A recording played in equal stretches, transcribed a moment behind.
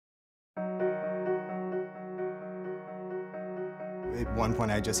At one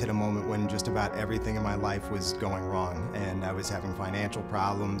point I just hit a moment when just about everything in my life was going wrong, and I was having financial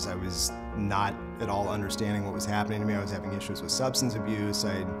problems. I was not at all understanding what was happening to me. I was having issues with substance abuse.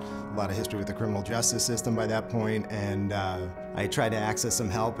 I had a lot of history with the criminal justice system by that point, and I tried to access some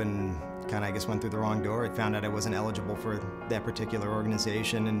help and kind of, I guess, went through the wrong door. I found out I wasn't eligible for that particular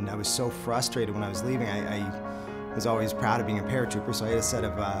organization, and I was so frustrated when I was leaving. I was always proud of being a paratrooper, so I had a set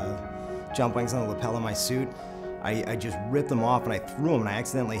of jump wings on the lapel of my suit. I just ripped them off and I threw them, and I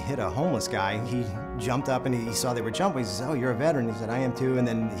accidentally hit a homeless guy. He jumped up and he saw they were jump wings. He said, "Oh, you're a veteran." He said, "I am too." And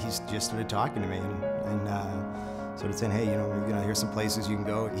then he just started talking to me and started saying, "Hey, you know, here's some places you can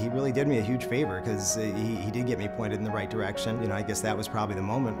go." He really did me a huge favor, because he did get me pointed in the right direction. You know, I guess that was probably the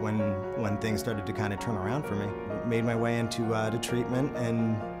moment when things started to kind of turn around for me. Made my way into to treatment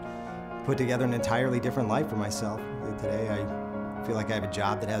and put together an entirely different life for myself. Today I feel like I have a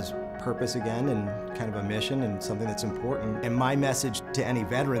job that has purpose again, and kind of a mission, and something that's important. And my message to any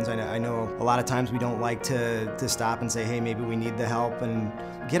veterans, I know a lot of times we don't like to stop and say, hey, maybe we need the help, and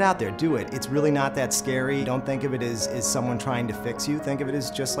get out there, do it. It's really not that scary. Don't think of it as someone trying to fix you. Think of it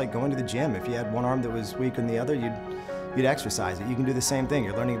as just like going to the gym. If you had one arm that was weaker than the other, you'd exercise it. You can do the same thing.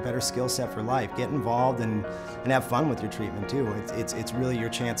 You're learning a better skill set for life. Get involved and have fun with your treatment too. It's really your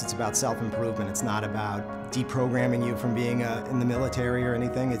chance. It's about self-improvement. It's not about deprogramming you from being in the military or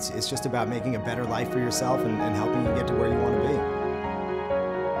anything. It's just about making a better life for yourself and helping you get to where you want to be.